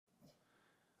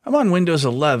I'm on Windows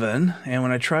 11, and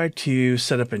when I try to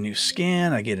set up a new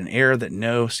scan, I get an error that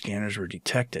no scanners were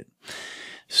detected.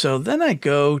 So then I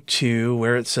go to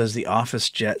where it says the Office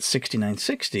Jet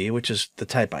 6960, which is the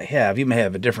type I have. You may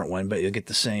have a different one, but you'll get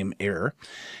the same error.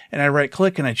 And I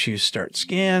right-click and I choose Start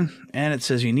Scan, and it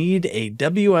says you need a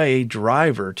WIA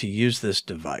driver to use this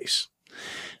device.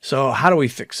 So how do we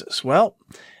fix this? Well,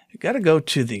 you've got to go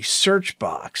to the search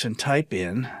box and type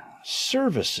in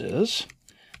services.msc.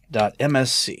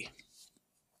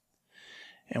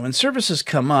 And when services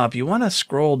come up, you want to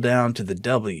scroll down to the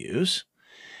W's,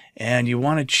 and you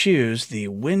want to choose the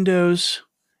Windows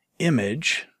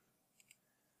Image,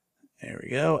 there we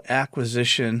go,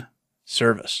 Acquisition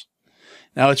Service.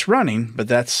 Now it's running, but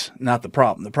that's not the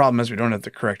problem. The problem is we don't have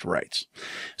the correct rights.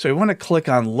 So we want to click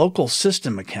on Local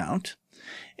System Account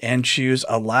and choose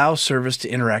Allow Service to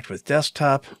Interact with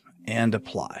Desktop and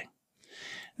Apply.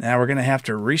 Now we're going to have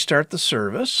to restart the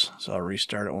service. So I'll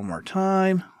restart it one more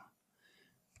time.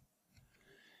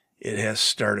 It has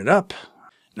started up.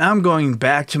 Now I'm going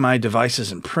back to my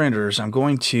devices and printers. I'm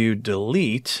going to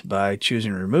delete by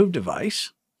choosing Remove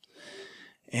Device.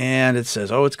 And it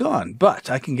says, oh, it's gone. But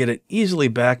I can get it easily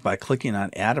back by clicking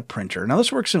on Add a Printer. Now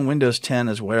this works in Windows 10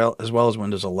 as well as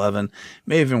Windows 11.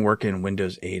 May even work in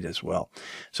Windows 8 as well.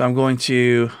 So I'm going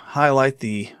to highlight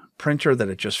the printer that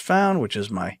it just found, which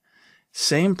is my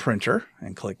same printer,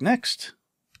 and click Next.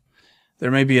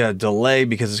 There may be a delay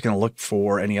because it's going to look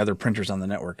for any other printers on the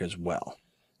network as well.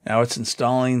 Now it's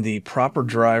installing the proper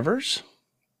drivers.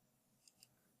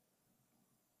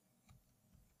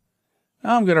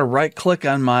 Now I'm going to right-click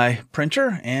on my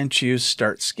printer and choose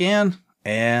Start Scan,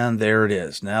 and there it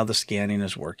is. Now the scanning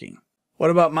is working. What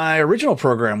about my original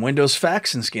program, Windows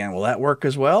Fax and Scan? Will that work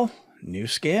as well? New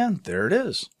scan, there it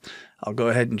is. I'll go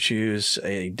ahead and choose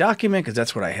a document because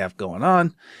that's what I have going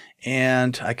on,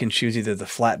 and I can choose either the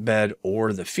flatbed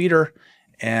or the feeder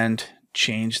and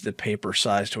change the paper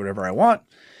size to whatever I want,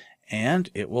 and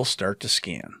it will start to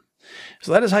scan.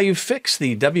 So that is how you fix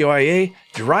the WIA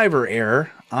driver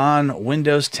error on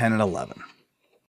Windows 10 and 11.